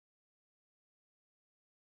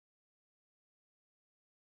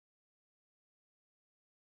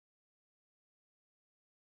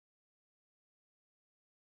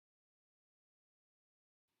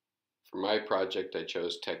For my project, I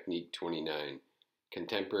chose Technique 29,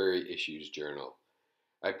 Contemporary Issues Journal.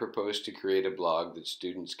 I propose to create a blog that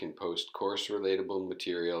students can post course-relatable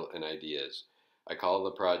material and ideas. I call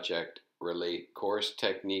the project Relate Course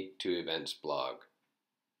Technique to Events Blog.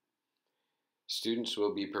 Students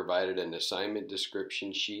will be provided an assignment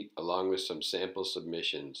description sheet along with some sample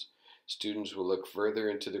submissions. Students will look further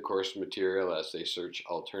into the course material as they search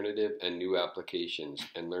alternative and new applications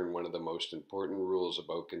and learn one of the most important rules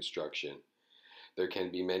about construction. There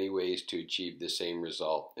can be many ways to achieve the same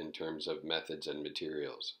result in terms of methods and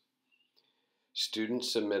materials.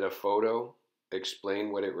 Students submit a photo,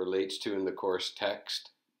 explain what it relates to in the course text,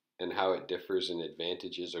 and how it differs in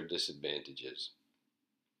advantages or disadvantages.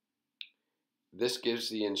 This gives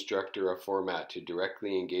the instructor a format to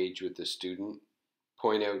directly engage with the student,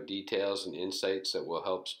 point out details and insights that will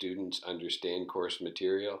help students understand course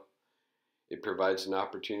material. It provides an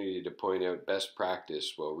opportunity to point out best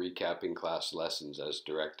practice while recapping class lessons as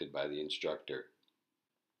directed by the instructor.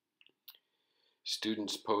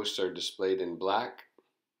 Students' posts are displayed in black.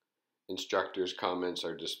 Instructors' comments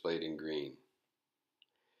are displayed in green.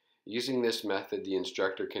 Using this method, the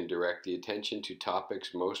instructor can direct the attention to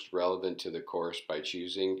topics most relevant to the course by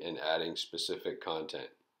choosing and adding specific content.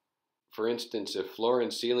 For instance, if floor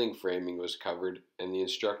and ceiling framing was covered and the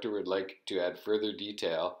instructor would like to add further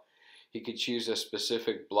detail, he could choose a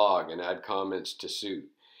specific blog and add comments to suit.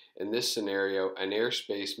 In this scenario, an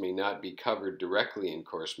airspace may not be covered directly in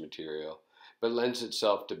course material, but lends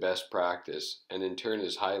itself to best practice and in turn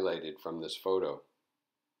is highlighted from this photo.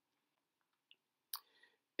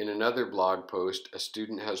 In another blog post, a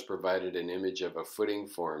student has provided an image of a footing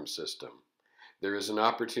form system. There is an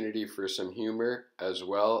opportunity for some humor, as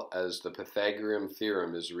well as the Pythagorean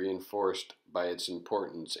theorem is reinforced by its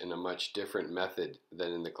importance in a much different method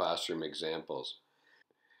than in the classroom examples.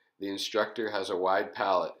 The instructor has a wide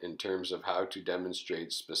palette in terms of how to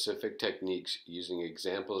demonstrate specific techniques using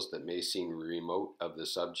examples that may seem remote of the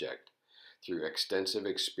subject, through extensive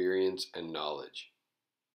experience and knowledge.